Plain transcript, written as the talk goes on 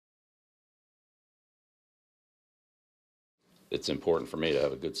it's important for me to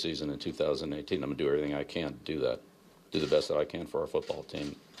have a good season in 2018. I'm going to do everything I can to do that, do the best that I can for our football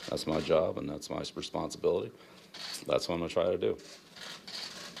team. That's my job, and that's my responsibility. That's what I'm going to try to do.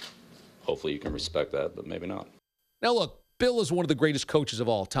 Hopefully you can respect that, but maybe not. Now, look, Bill is one of the greatest coaches of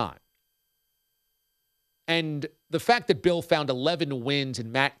all time. And the fact that Bill found 11 wins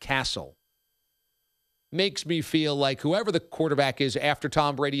in Matt Castle makes me feel like whoever the quarterback is after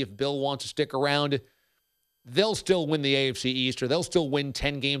Tom Brady, if Bill wants to stick around, they'll still win the AFC East, or they'll still win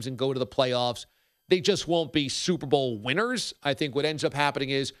 10 games and go to the playoffs. They just won't be Super Bowl winners. I think what ends up happening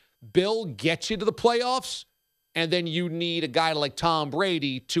is Bill gets you to the playoffs, and then you need a guy like Tom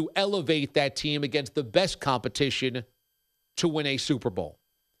Brady to elevate that team against the best competition to win a Super Bowl.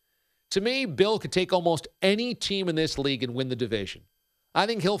 To me, Bill could take almost any team in this league and win the division. I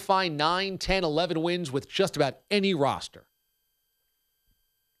think he'll find 9, 10, 11 wins with just about any roster.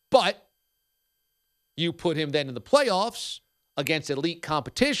 But you put him then in the playoffs against elite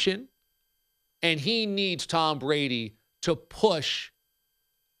competition, and he needs Tom Brady to push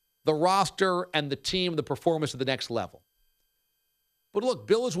the roster and the team, the performance to the next level. But look,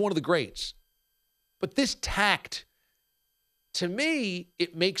 Bill is one of the greats. But this tact, to me,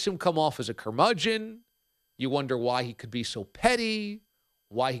 it makes him come off as a curmudgeon. You wonder why he could be so petty,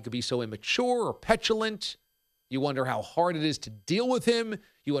 why he could be so immature or petulant. You wonder how hard it is to deal with him.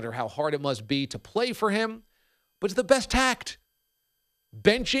 You wonder how hard it must be to play for him. But it's the best tact.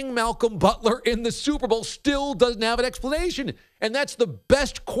 Benching Malcolm Butler in the Super Bowl still doesn't have an explanation. And that's the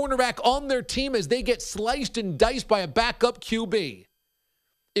best cornerback on their team as they get sliced and diced by a backup QB.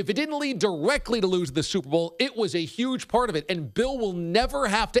 If it didn't lead directly to lose the Super Bowl, it was a huge part of it. And Bill will never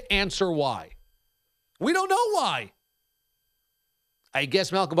have to answer why. We don't know why. I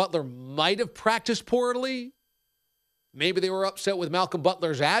guess Malcolm Butler might have practiced poorly. Maybe they were upset with Malcolm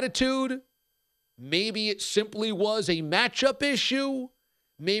Butler's attitude. Maybe it simply was a matchup issue.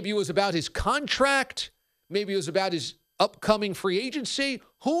 Maybe it was about his contract. Maybe it was about his upcoming free agency.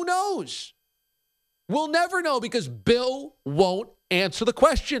 Who knows? We'll never know because Bill won't answer the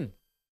question.